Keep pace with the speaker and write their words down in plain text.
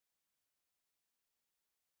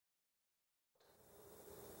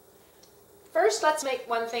First, let's make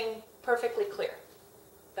one thing perfectly clear.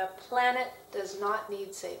 The planet does not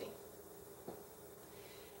need saving.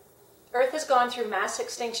 Earth has gone through mass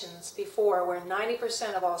extinctions before where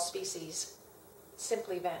 90% of all species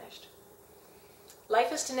simply vanished.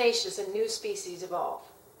 Life is tenacious and new species evolve.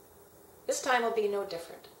 This time will be no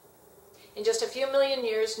different. In just a few million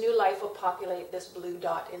years, new life will populate this blue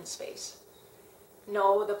dot in space.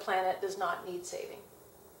 No, the planet does not need saving.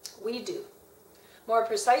 We do. More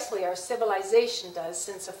precisely, our civilization does,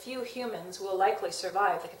 since a few humans will likely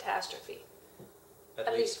survive the catastrophe.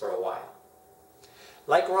 At least for a while.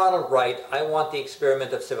 Like Ronald Wright, I want the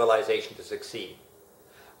experiment of civilization to succeed.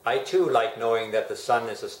 I too like knowing that the sun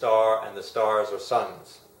is a star and the stars are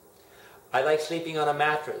suns. I like sleeping on a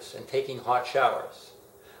mattress and taking hot showers.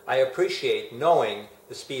 I appreciate knowing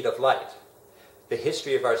the speed of light, the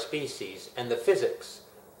history of our species, and the physics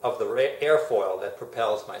of the airfoil that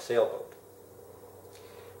propels my sailboat.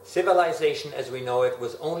 Civilization as we know it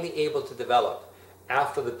was only able to develop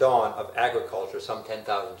after the dawn of agriculture some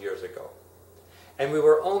 10,000 years ago. And we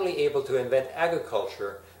were only able to invent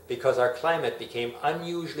agriculture because our climate became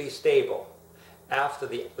unusually stable after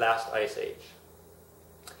the last ice age.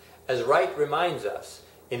 As Wright reminds us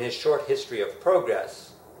in his short history of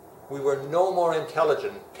progress, we were no more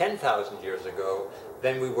intelligent 10,000 years ago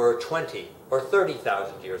than we were 20 or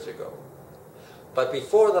 30,000 years ago. But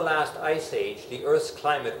before the last ice age, the Earth's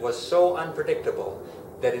climate was so unpredictable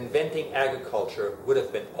that inventing agriculture would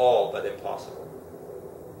have been all but impossible.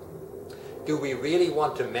 Do we really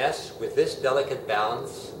want to mess with this delicate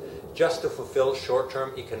balance just to fulfill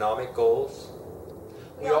short-term economic goals?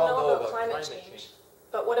 We all know about climate change,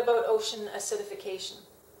 but what about ocean acidification?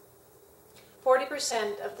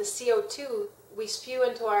 40% of the CO2 we spew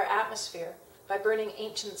into our atmosphere by burning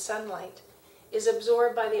ancient sunlight is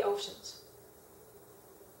absorbed by the oceans.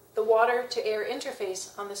 The water-to-air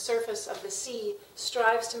interface on the surface of the sea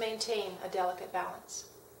strives to maintain a delicate balance.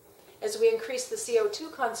 As we increase the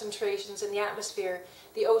CO2 concentrations in the atmosphere,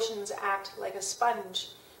 the oceans act like a sponge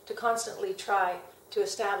to constantly try to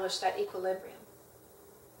establish that equilibrium.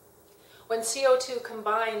 When CO2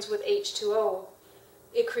 combines with H2O,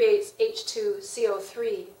 it creates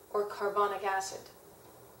H2CO3, or carbonic acid,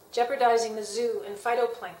 jeopardizing the zoo and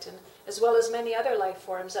phytoplankton, as well as many other life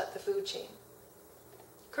forms up the food chain.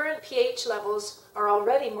 Current pH levels are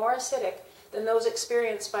already more acidic than those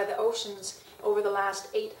experienced by the oceans over the last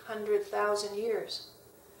 800,000 years.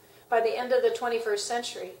 By the end of the 21st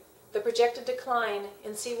century, the projected decline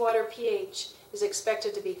in seawater pH is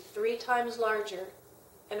expected to be 3 times larger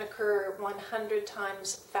and occur 100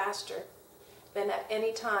 times faster than at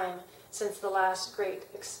any time since the last great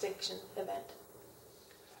extinction event.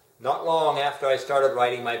 Not long after I started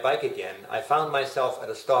riding my bike again, I found myself at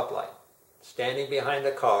a stoplight, standing behind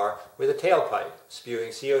a car with a tailpipe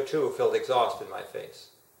spewing CO2-filled exhaust in my face.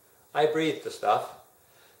 I breathed the stuff,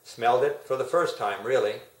 smelled it for the first time,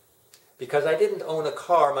 really. Because I didn't own a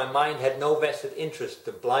car, my mind had no vested interest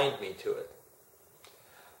to blind me to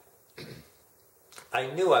it. I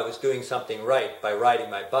knew I was doing something right by riding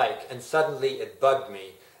my bike, and suddenly it bugged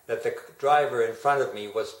me that the driver in front of me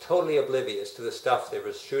was totally oblivious to the stuff they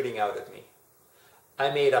were shooting out at me.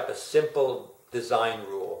 I made up a simple design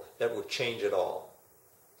rule that would change it all.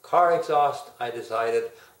 Car exhaust, I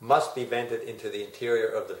decided, must be vented into the interior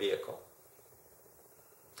of the vehicle.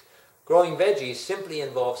 Growing veggies simply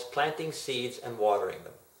involves planting seeds and watering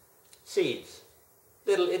them. Seeds,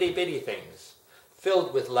 little itty-bitty things,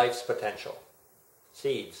 filled with life's potential.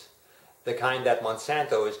 Seeds, the kind that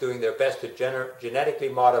Monsanto is doing their best to genetically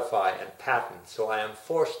modify and patent, so I am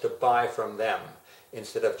forced to buy from them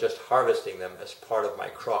instead of just harvesting them as part of my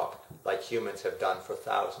crop, like humans have done for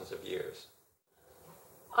thousands of years.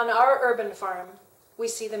 On our urban farm, we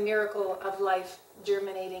see the miracle of life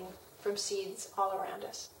germinating from seeds all around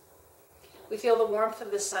us. We feel the warmth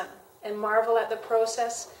of the sun and marvel at the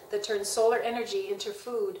process that turns solar energy into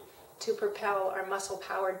food to propel our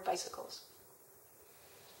muscle-powered bicycles.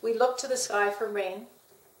 We look to the sky for rain.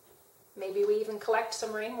 Maybe we even collect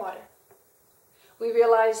some rainwater. We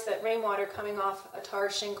realize that rainwater coming off a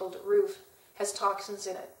tar-shingled roof has toxins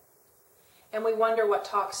in it. And we wonder what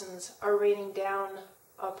toxins are raining down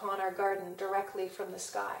upon our garden directly from the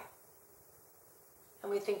sky.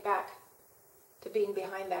 And we think back to being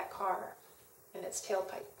behind that car and its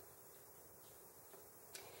tailpipe.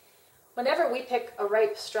 Whenever we pick a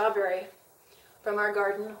ripe strawberry from our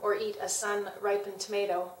garden or eat a sun-ripened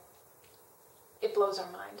tomato, it blows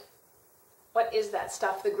our mind. What is that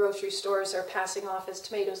stuff the grocery stores are passing off as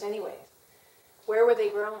tomatoes anyway? Where were they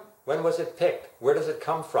grown? When was it picked? Where does it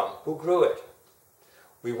come from? Who grew it?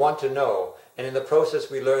 We want to know, and in the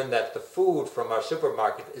process we learn that the food from our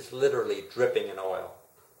supermarket is literally dripping in oil.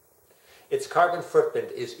 Its carbon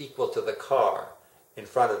footprint is equal to the car in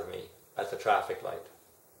front of me at the traffic light.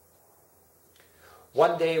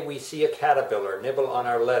 One day we see a caterpillar nibble on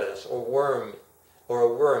our lettuce, or a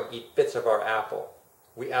worm eat bits of our apple.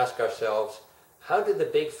 We ask ourselves, how did the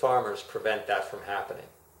big farmers prevent that from happening?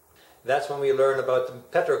 That's when we learn about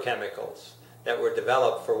the petrochemicals that were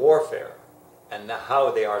developed for warfare and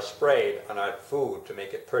how they are sprayed on our food to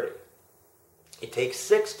make it pretty. It takes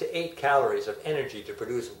 6 to 8 calories of energy to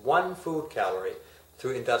produce 1 food calorie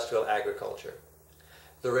through industrial agriculture.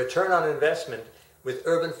 The return on investment with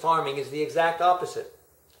urban farming is the exact opposite.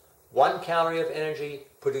 1 calorie of energy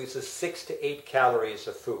produces 6 to 8 calories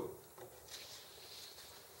of food.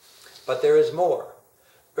 But there is more.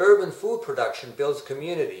 Urban food production builds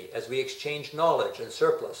community as we exchange knowledge and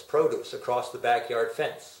surplus produce across the backyard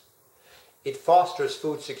fence. It fosters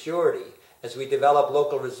food security as we develop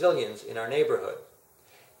local resilience in our neighborhood.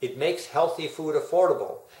 It makes healthy food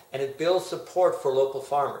affordable, and it builds support for local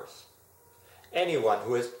farmers. Anyone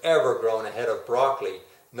who has ever grown a head of broccoli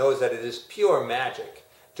knows that it is pure magic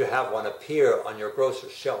to have one appear on your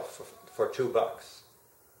grocer's shelf for $2.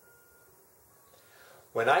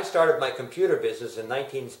 When I started my computer business in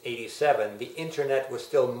 1987, the internet was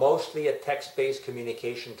still mostly a text-based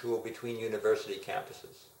communication tool between university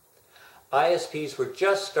campuses. ISPs were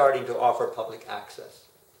just starting to offer public access.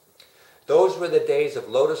 Those were the days of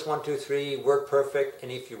Lotus 123, WordPerfect,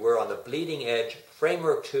 and if you were on the bleeding edge,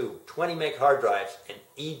 Framework 2, 20 meg hard drives, and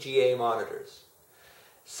EGA monitors.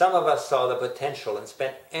 Some of us saw the potential and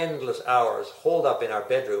spent endless hours holed up in our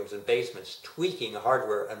bedrooms and basements tweaking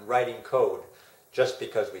hardware and writing code just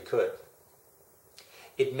because we could.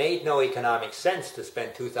 It made no economic sense to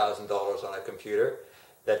spend $2,000 on a computer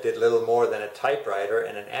that did little more than a typewriter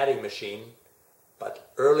and an adding machine,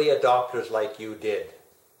 but early adopters like you did.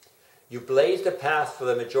 You blazed a path for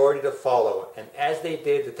the majority to follow, and as they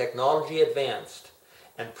did, the technology advanced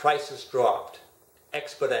and prices dropped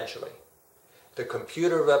exponentially. The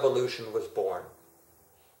computer revolution was born.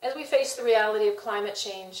 As we face the reality of climate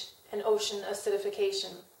change and ocean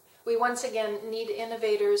acidification, we once again need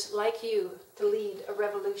innovators like you to lead a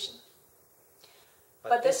revolution.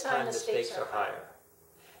 But this time the stakes are higher.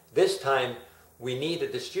 This time we need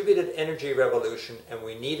a distributed energy revolution, and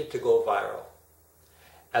we need it to go viral.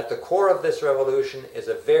 At the core of this revolution is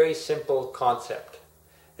a very simple concept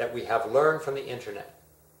that we have learned from the internet.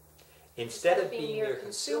 Instead of being mere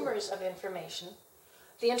consumers of information,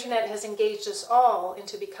 the internet has engaged us all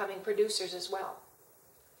into becoming producers as well.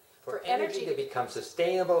 For energy to become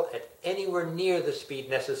sustainable at anywhere near the speed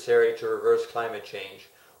necessary to reverse climate change,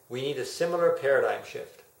 we need a similar paradigm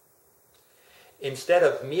shift. Instead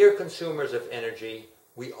of mere consumers of energy,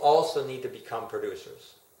 we also need to become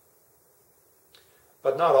producers.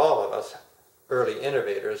 But not all of us early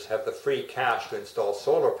innovators have the free cash to install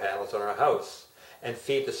solar panels on our house and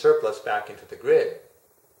feed the surplus back into the grid.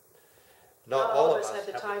 Not all of us have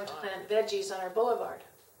the time to plant veggies on our boulevard.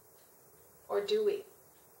 Or do we?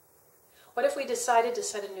 What if we decided to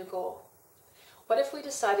set a new goal? What if we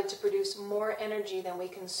decided to produce more energy than we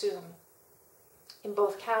consume, in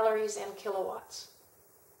both calories and kilowatts?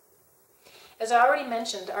 As I already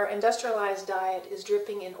mentioned, our industrialized diet is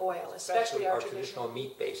dripping in oil, especially our traditional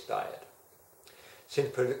meat-based diet.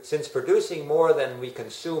 Since producing more than we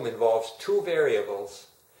consume involves 2 variables,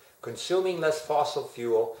 consuming less fossil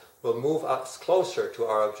fuel will move us closer to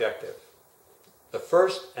our objective. The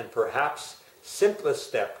first and perhaps simplest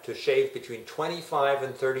step to shave between 25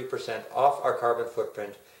 and 30% off our carbon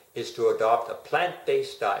footprint is to adopt a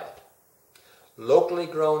plant-based diet. Locally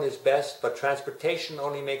grown is best, but transportation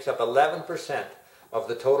only makes up 11% of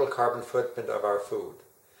the total carbon footprint of our food.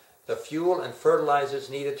 The fuel and fertilizers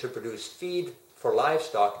needed to produce feed for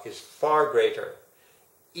livestock is far greater,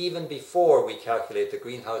 even before we calculate the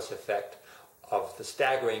greenhouse effect of the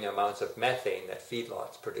staggering amounts of methane that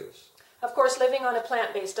feedlots produce. Of course, living on a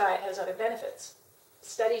plant-based diet has other benefits.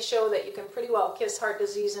 Studies show that you can pretty well kiss heart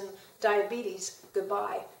disease and diabetes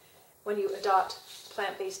goodbye when you adopt a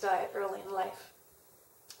plant-based diet early in life.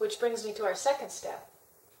 Which brings me to our second step.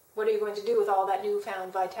 What are you going to do with all that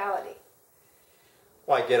newfound vitality?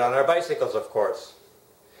 Why, get on our bicycles, of course.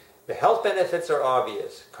 The health benefits are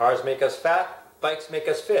obvious. Cars make us fat, bikes make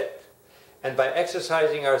us fit. And by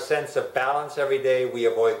exercising our sense of balance every day, we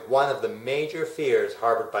avoid one of the major fears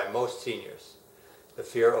harbored by most seniors, the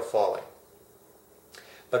fear of falling.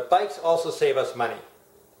 But bikes also save us money.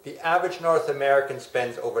 The average North American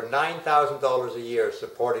spends over $9,000 a year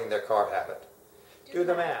supporting their car habit. Do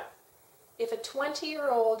the math. If a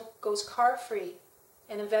 20-year-old goes car-free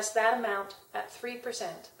and invest that amount at 3%.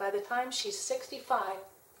 By the time she's 65,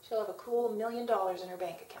 she'll have a cool $1 million in her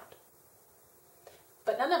bank account.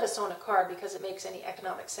 But none of us own a car because it makes any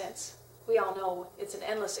economic sense. We all know it's an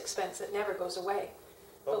endless expense that never goes away.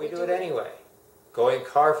 But we do it anyway. Going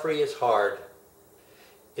car-free is hard.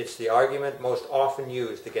 It's the argument most often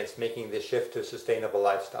used against making the shift to a sustainable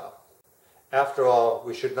lifestyle. After all,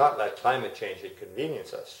 we should not let climate change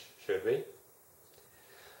inconvenience us, should we?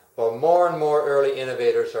 Well, more and more early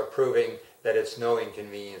innovators are proving that it's no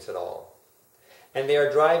inconvenience at all. And they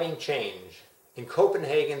are driving change. In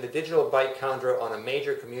Copenhagen, the digital bike counter on a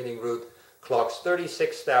major commuting route clocks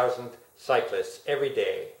 36,000 cyclists every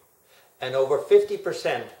day. And over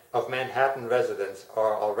 50% of Manhattan residents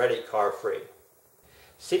are already car-free.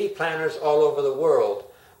 City planners all over the world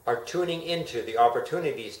are tuning into the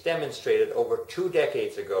opportunities demonstrated over 2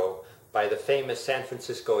 decades ago by the famous San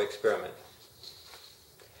Francisco experiment.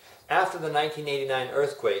 After the 1989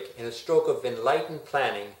 earthquake, in a stroke of enlightened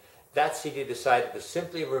planning, that city decided to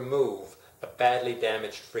simply remove a badly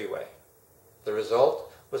damaged freeway. The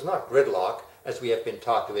result was not gridlock, as we have been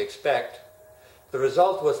taught to expect. The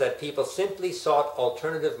result was that people simply sought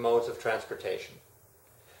alternative modes of transportation.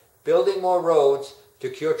 Building more roads to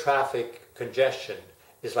cure traffic congestion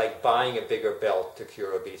is like buying a bigger belt to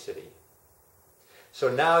cure obesity. So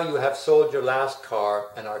now you have sold your last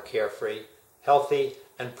car and are carefree, healthy,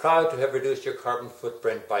 and proud to have reduced your carbon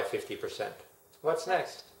footprint by 50%. What's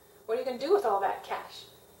next? What are you going to do with all that cash?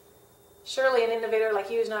 Surely an innovator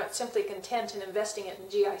like you is not simply content in investing it in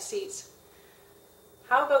GICs.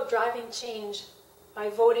 How about driving change by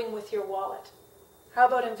voting with your wallet? How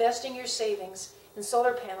about investing your savings in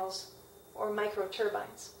solar panels or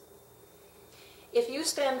microturbines? If you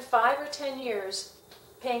spend 5 or 10 years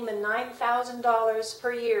paying the $9,000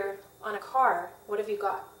 per year on a car, what have you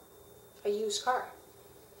got? A used car.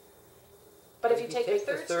 But if you take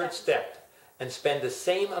the third step and spend the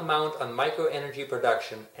same amount on microenergy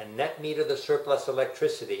production and net meter the surplus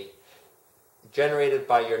electricity generated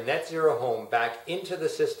by your net zero home back into the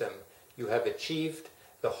system, you have achieved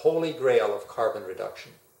the holy grail of carbon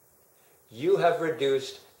reduction. You have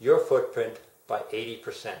reduced your footprint by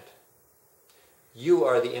 80%. You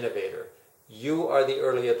are the innovator. You are the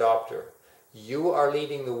early adopter. You are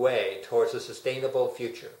leading the way towards a sustainable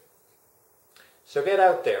future. So get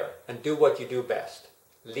out there and do what you do best.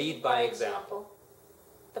 Lead by example.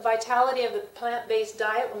 The vitality of the plant-based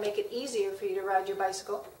diet will make it easier for you to ride your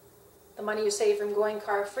bicycle. The money you save from going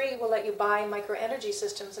car-free will let you buy microenergy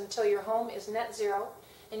systems until your home is net zero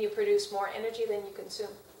and you produce more energy than you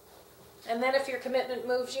consume. And then if your commitment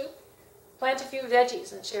moves you, plant a few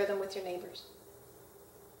veggies and share them with your neighbors.